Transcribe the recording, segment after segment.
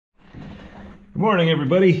Morning,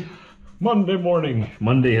 everybody. Monday morning.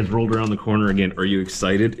 Monday has rolled around the corner again. Are you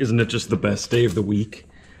excited? Isn't it just the best day of the week?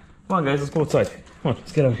 Come on, guys, let's go outside. Come on,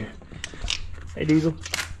 let's get out here. Hey, Diesel.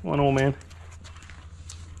 Come on, old man.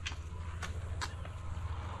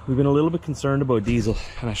 We've been a little bit concerned about Diesel,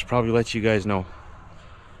 and I should probably let you guys know.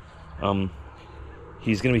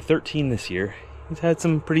 He's going to be 13 this year. He's had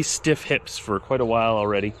some pretty stiff hips for quite a while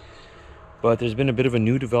already, but there's been a bit of a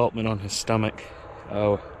new development on his stomach.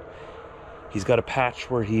 He's got a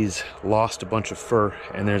patch where he's lost a bunch of fur,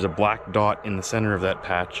 and there's a black dot in the center of that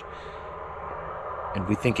patch, and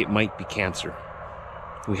we think it might be cancer.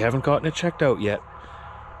 We haven't gotten it checked out yet.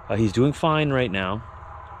 He's doing fine right now.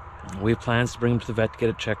 We have plans to bring him to the vet to get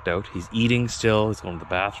it checked out. He's eating still. He's going to the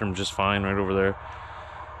bathroom just fine right over there.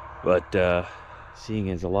 But seeing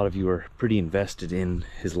as a lot of you are pretty invested in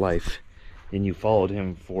his life, and you followed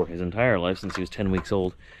him for his entire life since he was 10 weeks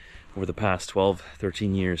old over the past 12,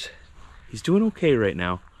 13 years, he's doing okay right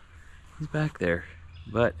now. He's back there,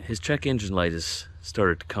 but his check engine light has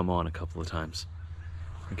started to come on a couple of times.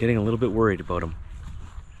 We're getting a little bit worried about him.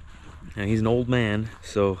 Now, he's an old man,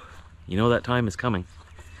 so you know that time is coming.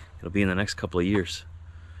 It'll be in the next couple of years.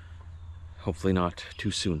 Hopefully not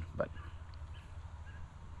too soon, but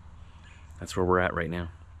that's where we're at right now.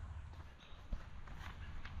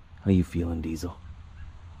 How you feeling, Diesel?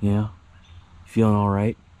 Yeah? You feeling all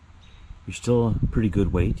right? You're still a pretty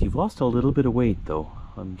good weight. You've lost a little bit of weight, though.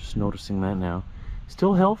 I'm just noticing that now.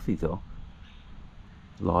 Still healthy, though.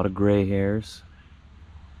 A lot of gray hairs.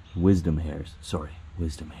 Wisdom hairs. Sorry,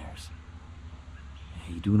 wisdom hairs.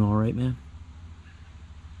 Hey, you doing all right, man?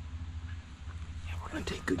 Yeah, we're gonna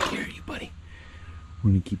take good care of you, buddy.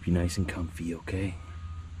 We're gonna keep you nice and comfy, okay?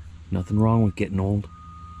 Nothing wrong with getting old.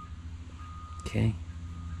 Okay?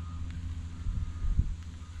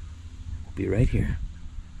 We'll be right here.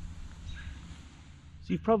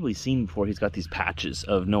 So you've probably seen before, he's got these patches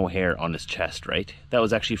of no hair on his chest, right? That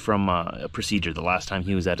was actually from a procedure the last time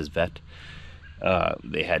he was at his vet.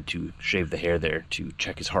 They had to shave the hair there to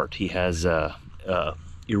check his heart. He has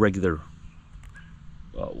irregular,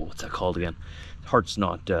 what's that called again? Heart's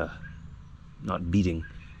not beating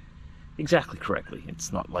exactly correctly.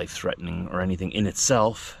 It's not life-threatening or anything in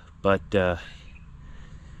itself, but yeah,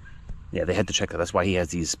 they had to check that. That's why he has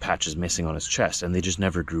these patches missing on his chest, and they just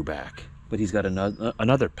never grew back. But he's got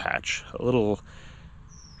another patch, a little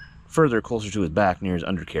further closer to his back near his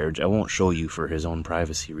undercarriage. I won't show you for his own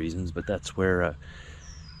privacy reasons, but that's where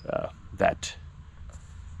that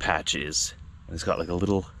patch is. And it's got like a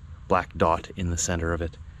little black dot in the center of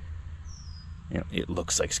it. You know, it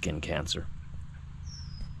looks like skin cancer.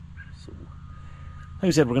 So, like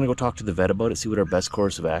I said, we're going to go talk to the vet about it, see what our best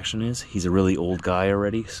course of action is. He's a really old guy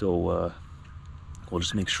already, so we'll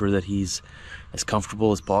just make sure that he's as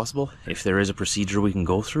comfortable as possible. If there is a procedure we can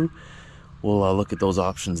go through, we'll look at those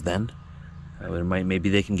options then. Maybe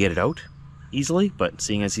they can get it out easily, but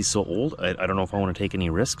seeing as he's so old, I don't know if I want to take any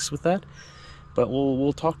risks with that. But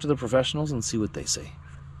we'll talk to the professionals and see what they say.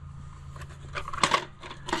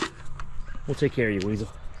 We'll take care of you, Weasel.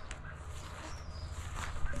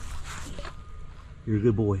 You're a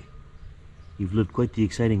good boy. You've lived quite the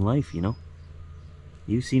exciting life, you know.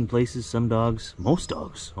 You've seen places some dogs, most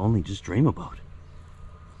dogs, only just dream about.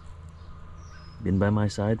 Been by my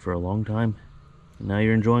side for a long time, and now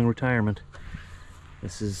you're enjoying retirement.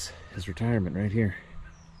 This is his retirement right here.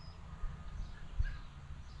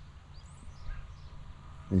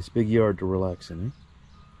 Nice big yard to relax in, eh?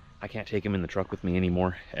 I can't take him in the truck with me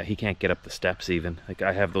anymore. He can't get up the steps even. Like,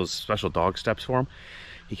 I have those special dog steps for him.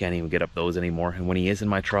 He can't even get up those anymore. And when he is in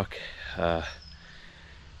my truck,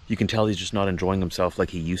 you can tell he's just not enjoying himself like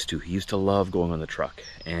he used to. He used to love going on the truck,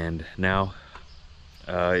 and now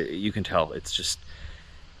you can tell it's just,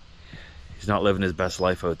 he's not living his best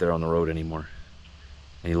life out there on the road anymore.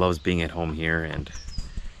 And he loves being at home here, and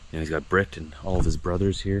you know, he's got Britt and all of his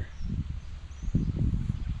brothers here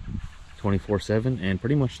 24/7, and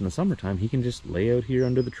pretty much in the summertime he can just lay out here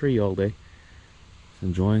under the tree all day,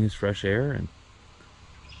 enjoying his fresh air and,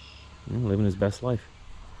 you know, living his best life.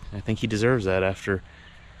 I think he deserves that after,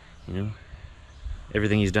 you know,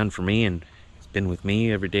 everything he's done for me, and he's been with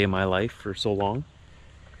me every day of my life for so long.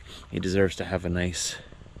 He deserves to have a nice,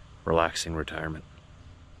 relaxing retirement.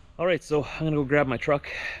 Alright, so I'm gonna go grab my truck,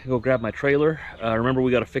 go grab my trailer. Remember,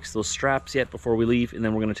 we gotta fix those straps yet before we leave, and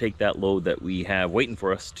then we're gonna take that load that we have waiting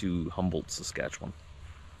for us to Humboldt, Saskatchewan.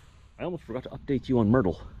 I almost forgot to update you on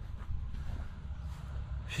Myrtle.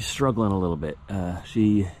 She's struggling a little bit.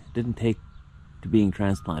 She didn't take to being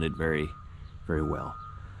transplanted very well.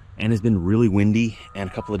 And it's been really windy, and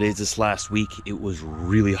a couple of days this last week it was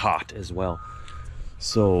really hot as well.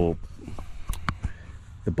 So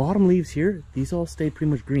The bottom leaves here, these all stay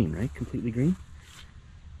pretty much green, right? Completely green.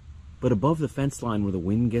 But above the fence line where the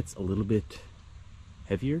wind gets a little bit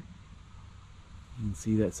heavier, you can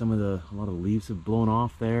see that a lot of the leaves have blown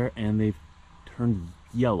off there and they've turned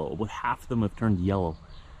yellow. Well, half of them have turned yellow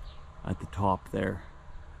at the top there.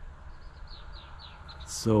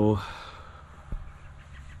 So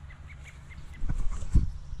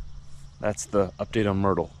that's the update on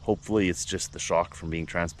Myrtle. Hopefully it's just the shock from being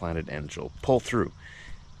transplanted and she'll pull through.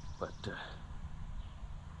 But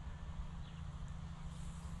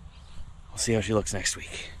we'll see how she looks next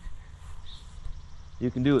week.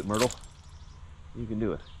 You can do it, Myrtle. You can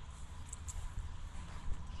do it.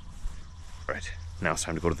 Right, now it's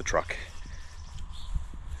time to go to the truck.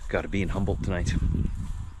 Got to be in Humboldt tonight.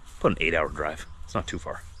 About an 8-hour drive. It's not too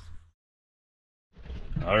far.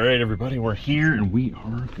 All right, everybody, we're here and we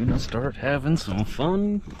are gonna start having some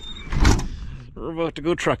fun. We're about to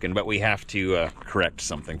go trucking, but we have to correct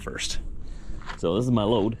something first. So this is my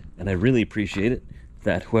load, and I really appreciate it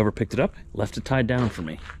that whoever picked it up left it tied down for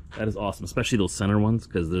me. That is awesome, especially those center ones,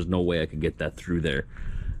 because there's no way I could get that through there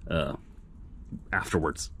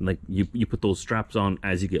afterwards. Like, you put those straps on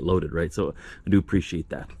as you get loaded, right? So I do appreciate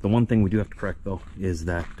that. The one thing we do have to correct, though, is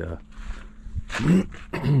that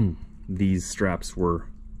these straps were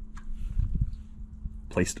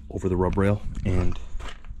placed over the rub rail, and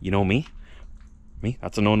you know me,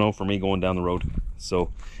 that's a no-no for me going down the road.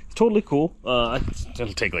 So it's totally cool.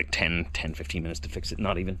 It'll take like 10-15 minutes to fix it.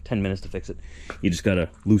 Not even 10 minutes to fix it. You just gotta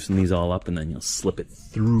loosen these all up and then you'll slip it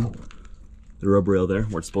through the rub rail there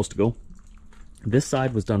where it's supposed to go. This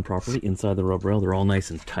side was done properly inside the rub rail. They're all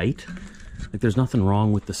nice and tight. Like, there's nothing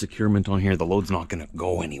wrong with the securement on here. The load's not gonna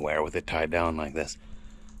go anywhere with it tied down like this.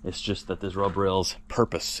 It's just that this rub rail's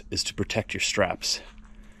purpose is to protect your straps.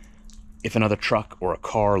 If another truck or a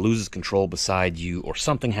car loses control beside you, or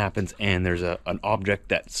something happens and there's an object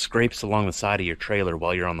that scrapes along the side of your trailer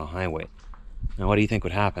while you're on the highway. Now, what do you think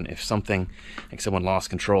would happen if something, like someone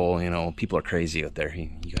lost control? You know, people are crazy out there.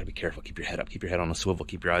 You gotta be careful. Keep your head up. Keep your head on a swivel.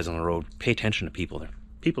 Keep your eyes on the road. Pay attention to people.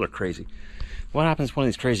 People are crazy. What happens if one of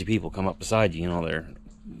these crazy people come up beside you? You know, they're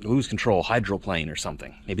lose control, hydroplane or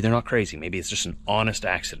something. Maybe they're not crazy. Maybe it's just an honest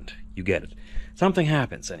accident. You get it. Something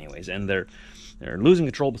happens anyways, and they're losing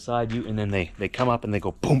control beside you, and then they come up and they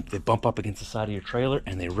go boom, they bump up against the side of your trailer,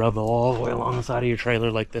 and they rub all the way along the side of your trailer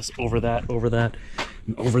like this, over that,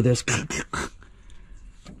 and over this.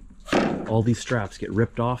 All these straps get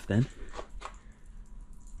ripped off then.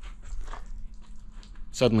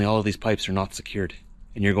 Suddenly all of these pipes are not secured,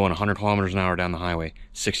 and you're going 100 kilometers an hour down the highway,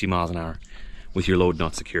 60 miles an hour, with your load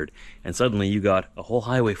not secured. And suddenly you got a whole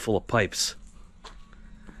highway full of pipes.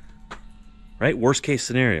 Right? Worst case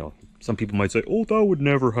scenario. Some people might say, oh, that would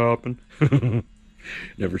never happen.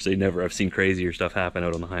 Never say never. I've seen crazier stuff happen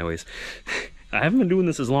out on the highways. I haven't been doing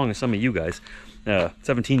this as long as some of you guys.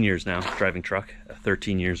 17 years now, driving truck.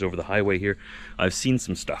 13 years over the highway here. I've seen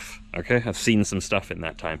some stuff, okay? I've seen some stuff in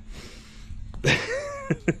that time.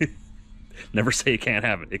 Never say it can't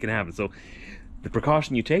happen. It can happen. So the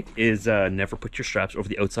precaution you take is never put your straps over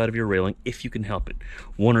the outside of your railing if you can help it.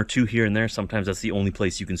 One or two here and there, sometimes that's the only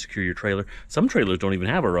place you can secure your trailer. Some trailers don't even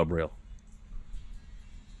have a rub rail.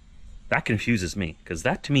 That confuses me, because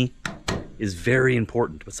that to me is very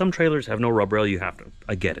important. But some trailers have no rub rail. You have to.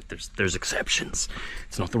 I get it. There's exceptions.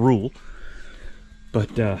 It's not the rule.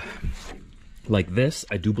 But like this,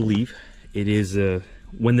 I do believe it is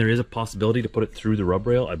when there is a possibility to put it through the rub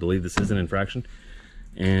rail. I believe this is an infraction.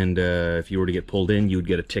 And if you were to get pulled in, you would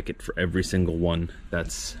get a ticket for every single one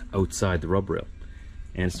that's outside the rub rail.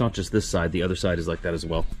 And it's not just this side, the other side is like that as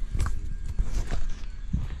well.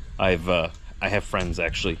 I have friends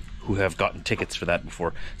actually who have gotten tickets for that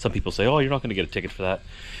before. Some people say, oh, you're not going to get a ticket for that.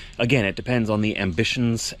 Again, it depends on the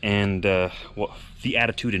ambitions and the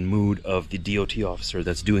attitude and mood of the DOT officer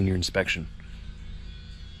that's doing your inspection.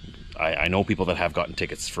 I know people that have gotten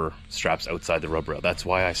tickets for straps outside the rub rail. That's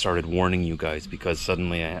why I started warning you guys, because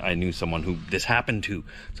suddenly I knew someone who this happened to.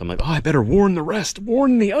 So I'm like, oh, I better warn the rest,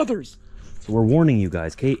 warn the others. So we're warning you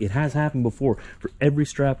guys, okay? It has happened before. For every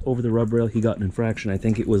strap over the rub rail, he got an infraction. I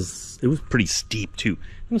think it was pretty steep too.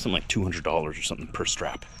 It was something like $200 or something per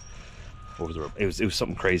strap over the rub. It was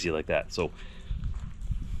something crazy like that. So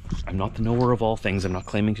I'm not the knower of all things. I'm not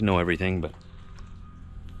claiming to know everything, but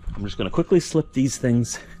I'm just going to quickly slip these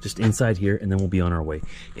things just inside here, and then we'll be on our way.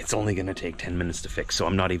 It's only going to take 10 minutes to fix, so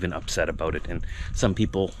I'm not even upset about it. And some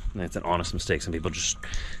people, it's an honest mistake. Some people just,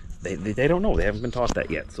 they don't know. They haven't been taught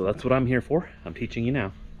that yet. So that's what I'm here for. I'm teaching you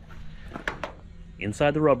now.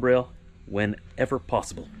 Inside the rub rail, whenever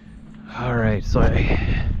possible. All right, so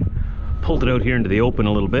I pulled it out here into the open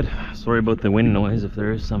a little bit. Sorry about the wind noise if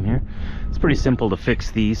there is some here. It's pretty simple to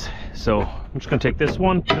fix these. So I'm just gonna take this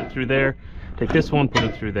one, put it through there, take this one, put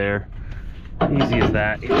it through there. Easy as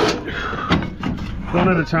that. One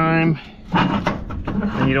at a time,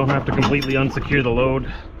 and you don't have to completely unsecure the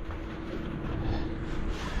load.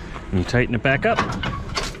 And you tighten it back up,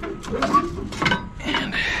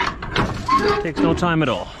 and it takes no time at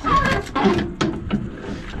all.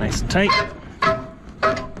 Nice and tight.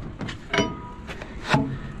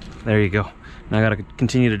 There you go. Now I gotta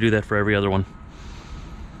continue to do that for every other one.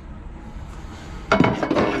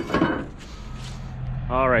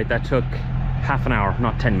 All right, that took half an hour,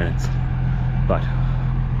 not 10 minutes, but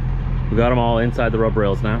we got them all inside the rub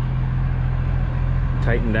rails now.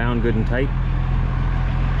 Tightened down good and tight.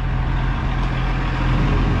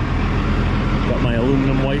 Got my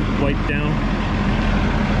aluminum wipe down.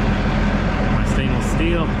 My stainless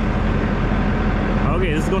steel.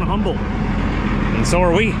 Okay, this is going to Humboldt, and so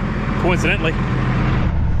are we, coincidentally.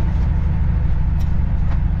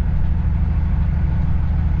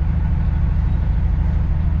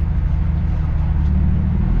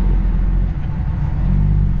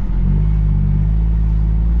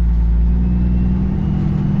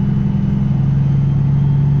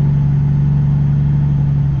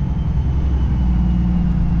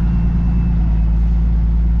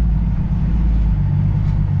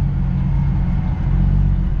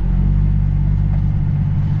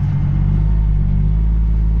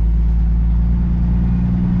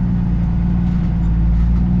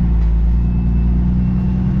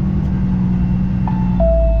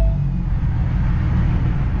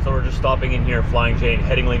 Stopping in here, Flying J in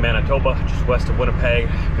Headingley, Manitoba, just west of Winnipeg.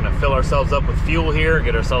 Gonna fill ourselves up with fuel here,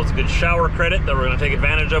 get ourselves a good shower credit that we're gonna take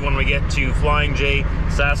advantage of when we get to Flying J,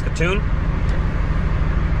 Saskatoon.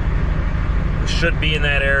 We should be in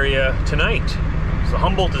that area tonight. So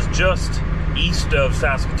Humboldt is just east of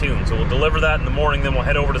Saskatoon, so we'll deliver that in the morning, then we'll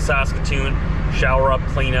head over to Saskatoon, shower up,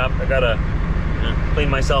 clean up. I gotta clean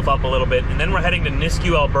myself up a little bit, and then we're heading to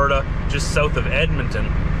Nisku, Alberta, just south of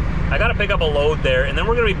Edmonton. I gotta pick up a load there, and then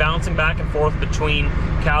we're gonna be bouncing back and forth between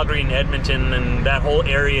Calgary and Edmonton and that whole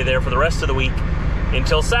area there for the rest of the week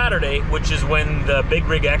until Saturday, which is when the Big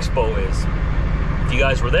Rig Expo is. If you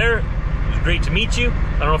guys were there, it was great to meet you.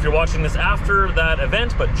 I don't know if you're watching this after that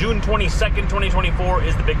event, but June 22nd, 2024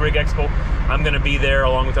 is the Big Rig Expo. I'm gonna be there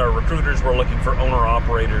along with our recruiters. We're looking for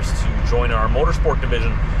owner-operators to join our motorsport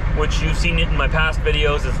division, which you've seen it in my past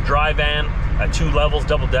videos. It's dry van, 2 levels,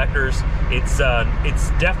 double deckers. It's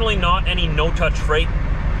definitely not any no-touch freight.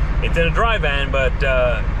 It's in a dry van, but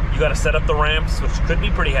you got to set up the ramps, which could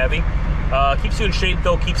be pretty heavy. Keeps you in shape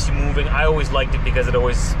though, keeps you moving. I always liked it because it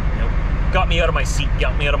always, got me out of my seat,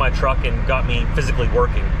 got me out of my truck, and got me physically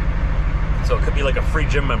working. So it could be like a free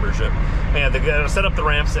gym membership. And they got to set up the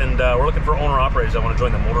ramps, and we're looking for owner-operators that want to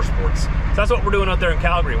join the motorsports. So that's what we're doing out there in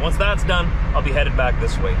Calgary. Once that's done, I'll be headed back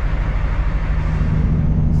this way.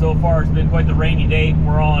 So far, it's been quite the rainy day.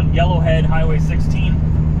 We're on Yellowhead Highway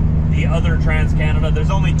 16, the other Trans-Canada. There's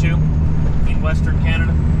only 2 in Western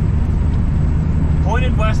Canada.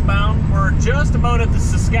 Pointed westbound. We're just about at the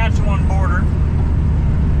Saskatchewan border.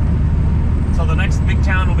 So the next big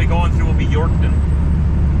town we'll be going through will be Yorkton.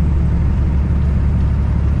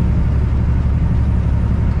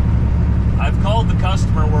 I've called the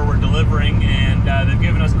customer where we're delivering, and they've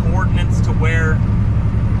given us coordinates to where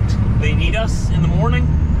they need us in the morning.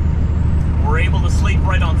 We're able to sleep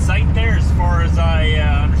right on site there, as far as I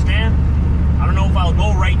understand. I don't know if I'll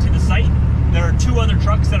go right to the site. There are 2 other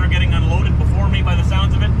trucks that are getting unloaded before me by the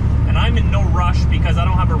sounds of it, and I'm in no rush because I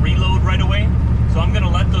don't have a reload right away. So I'm gonna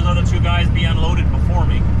let those other 2 guys be unloaded before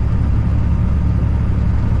me.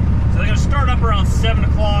 So they're gonna start up around 7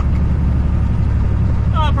 o'clock.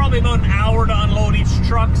 Probably about an hour to unload each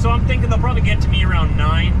truck, so I'm thinking they'll probably get to me around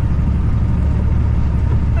 9.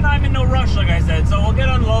 And I'm in no rush, like I said, so we'll get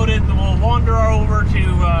unloaded, we'll wander over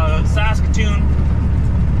to Saskatoon,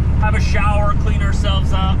 have a shower, clean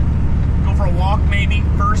ourselves up, go for a walk maybe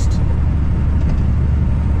first.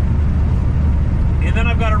 And then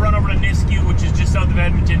I've got to run over to Nisku, which is just south of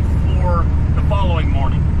Edmonton, for the following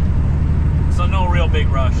morning. So no real big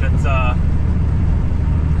rush. It's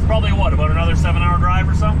probably, what, about another 7-hour drive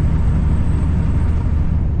or so?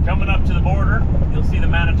 Coming up to the border, you'll see the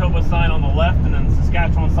Manitoba sign on the left and then the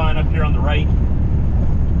Saskatchewan sign up here on the right.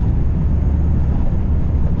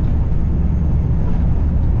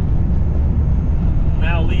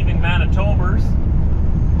 Now leaving Manitoba's.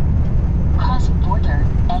 Crossing border,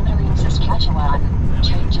 entering Saskatchewan,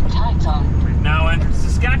 changing time zone. We've now entered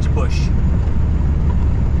Saskatchewan.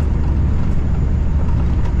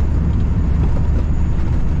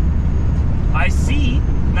 I see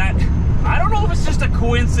that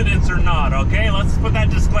okay? Let's put that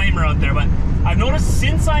disclaimer out there. But I've noticed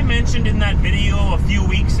since I mentioned in that video a few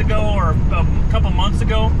weeks ago or a couple months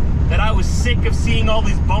ago that I was sick of seeing all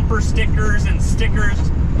these bumper stickers and stickers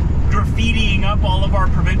graffitiing up all of our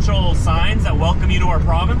provincial signs that welcome you to our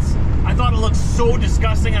province. I thought it looked so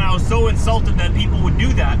disgusting, and I was so insulted that people would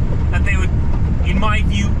do that, that they would, in my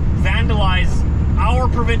view, vandalize our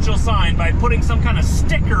provincial sign by putting some kind of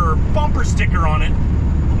sticker or bumper sticker on it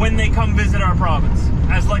when they come visit our province.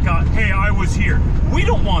 As like a, hey, I was here. We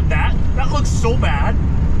don't want that. That looks so bad.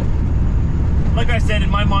 Like I said, in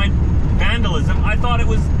my mind, vandalism, I thought it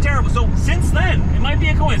was terrible. So since then, it might be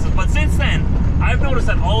a coincidence, but since then, I've noticed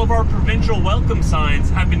that all of our provincial welcome signs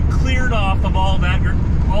have been cleared off of all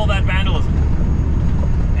that vandalism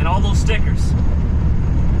and all those stickers.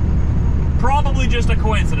 Probably just a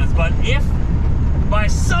coincidence, but if by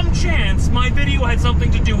some chance my video had something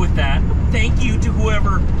to do with that, thank you to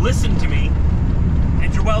whoever listened to me,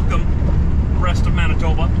 and you're welcome, rest of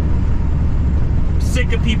Manitoba.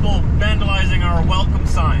 Sick of people vandalizing our welcome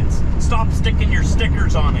signs. Stop sticking your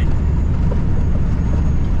stickers on it.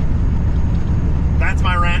 That's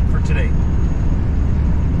my rant for today.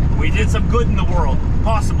 We did some good in the world.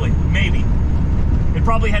 Possibly. Maybe. It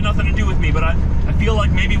probably had nothing to do with me, but I feel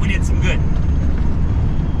like maybe we did some good.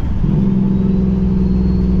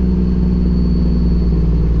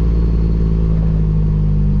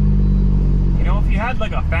 You know, if you had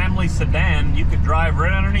like a family sedan, you could drive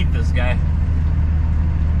right underneath this guy.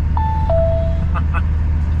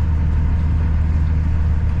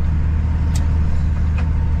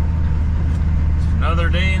 Another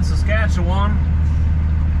day in Saskatchewan.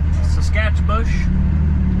 Saskatchebush.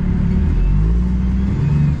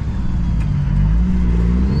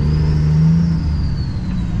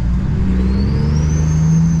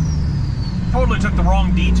 Totally took the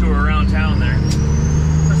wrong detour around town there.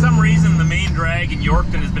 For some reason, the main drag in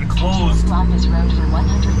Yorkton has been closed Block this road for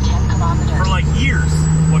 110 kilometers. for like years,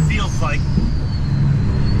 what feels like.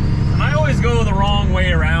 And I always go the wrong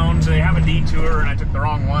way around. They have a detour and I took the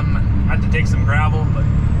wrong one. I had to take some gravel, but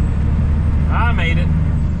I made it.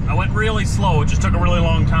 I went really slow, it just took a really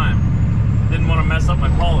long time. Didn't want to mess up my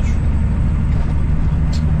polish.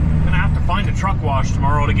 I'm gonna have to find a truck wash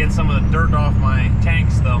tomorrow to get some of the dirt off my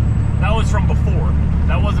tanks though. That was from before.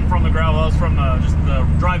 That wasn't from the gravel, that was from just the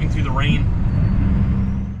driving through the rain.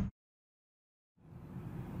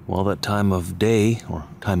 Well, that time of day, or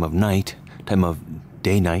time of night, time of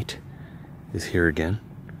day-night is here again.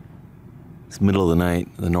 It's middle of the night,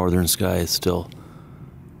 the northern sky is still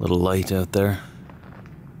a little light out there.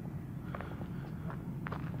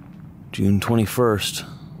 June 21st,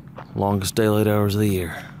 longest daylight hours of the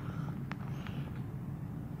year.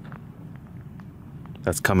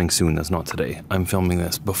 That's coming soon, that's not today. I'm filming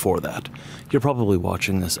this before that. You're probably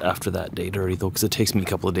watching this after that date already though, because it takes me a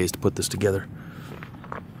couple of days to put this together.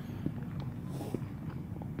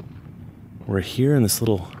 We're here in this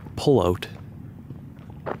little pullout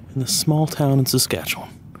in this small town in Saskatchewan.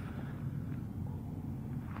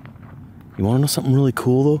 You want to know something really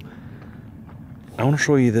cool though? I want to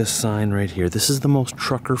show you this sign right here. This is the most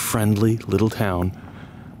trucker-friendly little town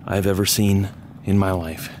I've ever seen in my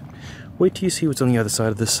life. Wait till you see what's on the other side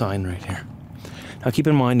of this sign right here. Now keep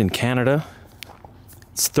in mind, in Canada,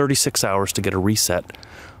 it's 36 hours to get a reset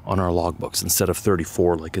on our logbooks instead of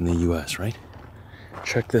 34 like in the US, right?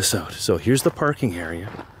 Check this out. So here's the parking area.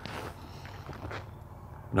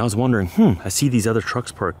 And I was wondering, I see these other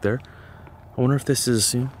trucks parked there. I wonder if this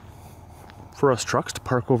is, you know, for us trucks to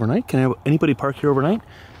park overnight. Can anybody park here overnight?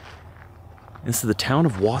 This is the town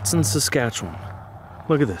of Watson, Saskatchewan.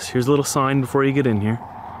 Look at this. Here's a little sign before you get in here.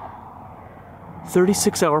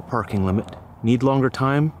 36-hour parking limit. Need longer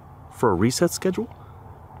time for a reset schedule?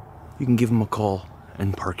 You can give them a call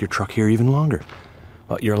and park your truck here even longer.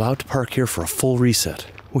 But you're allowed to park here for a full reset,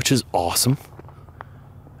 which is awesome.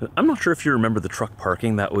 I'm not sure if you remember the truck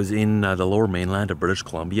parking that was in the lower mainland of British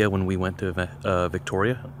Columbia when we went to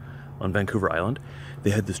Victoria on Vancouver Island. They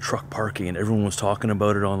had this truck parking and everyone was talking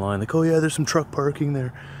about it online. Like, oh yeah, there's some truck parking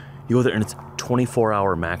there. You go there and it's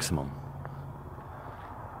 24-hour maximum.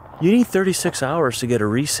 You need 36 hours to get a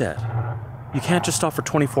reset. You can't just stop for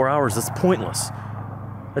 24 hours. That's pointless.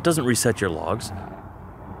 That doesn't reset your logs.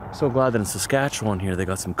 So glad that in Saskatchewan here they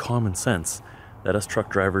got some common sense that us truck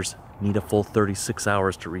drivers need a full 36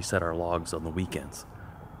 hours to reset our logs on the weekends.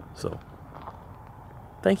 So,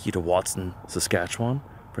 thank you to Watson, Saskatchewan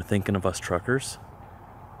for thinking of us truckers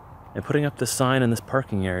and putting up this sign in this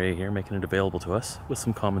parking area here, making it available to us with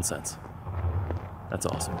some common sense. That's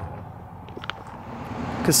awesome.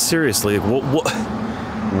 Because seriously,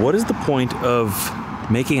 what is the point of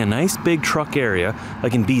making a nice big truck area,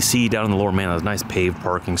 like in BC down in the Lower Mainland, nice paved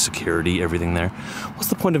parking, security, everything there. What's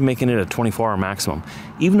the point of making it a 24-hour maximum?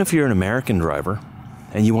 Even if you're an American driver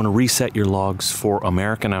and you want to reset your logs for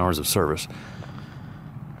American hours of service,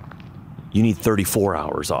 you need 34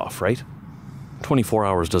 hours off, right? 24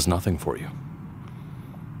 hours does nothing for you.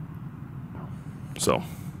 So,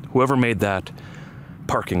 whoever made that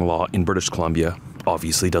parking law in British Columbia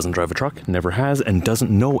obviously doesn't drive a truck, never has, and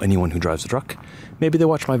doesn't know anyone who drives a truck. Maybe they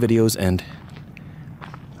watch my videos and,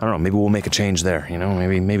 I don't know, maybe we'll make a change there, you know?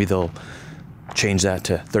 Maybe they'll change that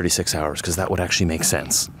to 36 hours, because that would actually make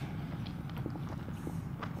sense.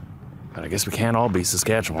 But I guess we can't all be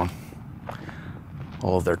Saskatchewan.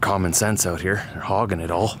 All of their common sense out here, they're hogging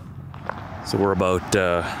it all. So we're about,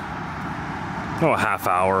 a half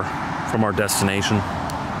hour from our destination.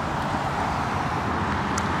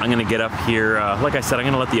 I'm gonna get up here, like I said, I'm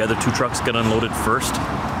gonna let the other 2 trucks get unloaded first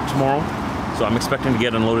tomorrow. So I'm expecting to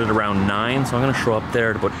get unloaded around 9, so I'm gonna show up there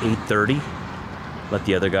at about 8:30. Let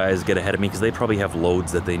the other guys get ahead of me, because they probably have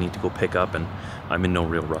loads that they need to go pick up, and I'm in no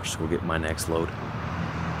real rush to go get my next load.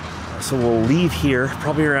 So we'll leave here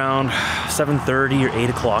probably around 7:30 or 8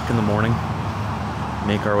 o'clock in the morning.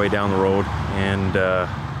 Make our way down the road and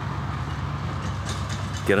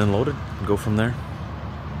get unloaded and go from there.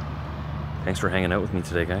 Thanks for hanging out with me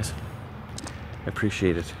today, guys. I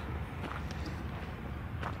appreciate it.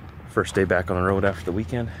 First day back on the road after the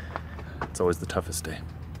weekend. It's always the toughest day.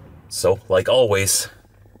 So, like always,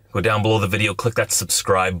 go down below the video, click that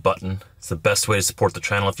subscribe button. It's the best way to support the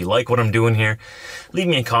channel. If you like what I'm doing here, leave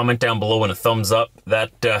me a comment down below and a thumbs up.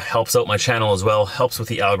 That helps out my channel as well. Helps with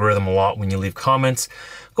the algorithm a lot when you leave comments.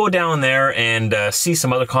 Go down there and see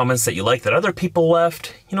some other comments that you like that other people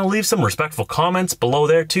left. You know, leave some respectful comments below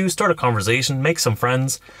there too. Start a conversation, make some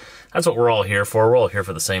friends. That's what we're all here for. We're all here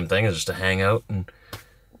for the same thing, is just to hang out and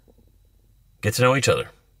get to know each other.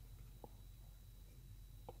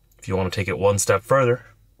 If you want to take it one step further,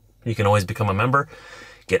 you can always become a member.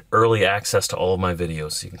 Get early access to all of my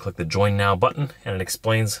videos. You can click the Join Now button and it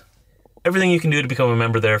explains everything you can do to become a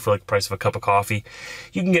member there for like the price of a cup of coffee.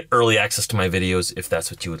 You can get early access to my videos if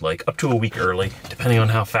that's what you would like, up to a week early, depending on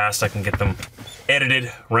how fast I can get them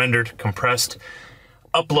edited, rendered, compressed,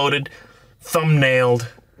 uploaded, thumbnailed,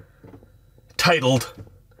 titled,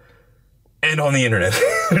 and on the internet.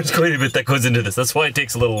 There's quite a bit that goes into this. That's why it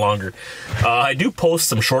takes a little longer. I do post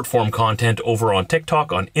some short form content over on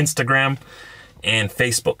TikTok, on Instagram, and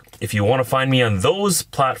Facebook. If you want to find me on those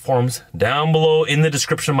platforms, down below in the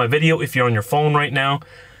description of my video, if you're on your phone right now,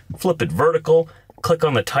 flip it vertical, click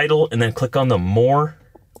on the title, and then click on the More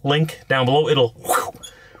link down below. It'll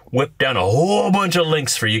whip down a whole bunch of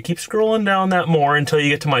links for you. Keep scrolling down that More until you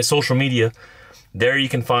get to my social media. There you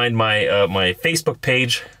can find my my Facebook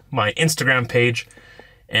page, my Instagram page,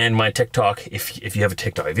 and my TikTok if you have a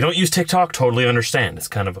TikTok. If you don't use TikTok, totally understand. It's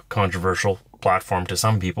kind of a controversial platform to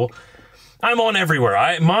some people. I'm on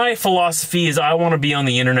everywhere. My philosophy is I want to be on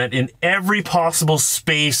the internet in every possible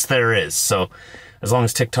space there is. So as long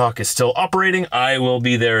as TikTok is still operating, I will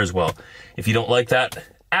be there as well. If you don't like that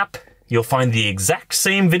app, you'll find the exact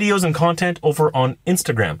same videos and content over on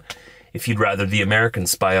Instagram. If you'd rather the Americans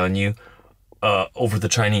spy on you over the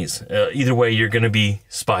Chinese. Either way, you're going to be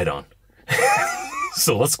spied on.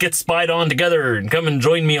 So let's get spied on together and come and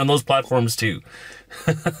join me on those platforms too.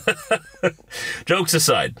 Jokes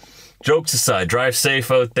aside, drive safe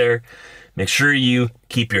out there. Make sure you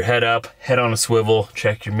keep your head up, head on a swivel,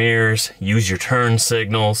 check your mirrors, use your turn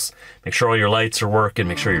signals, make sure all your lights are working,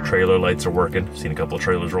 make sure your trailer lights are working. I've seen a couple of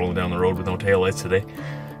trailers rolling down the road with no tail lights today.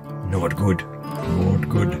 Not good. Not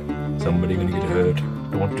good. Somebody gonna get hurt.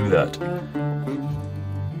 Don't do that.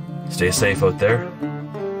 Stay safe out there.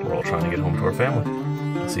 We're all trying to get home to our family.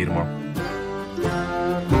 I'll see you tomorrow.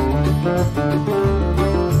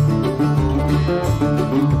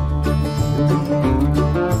 Thank you.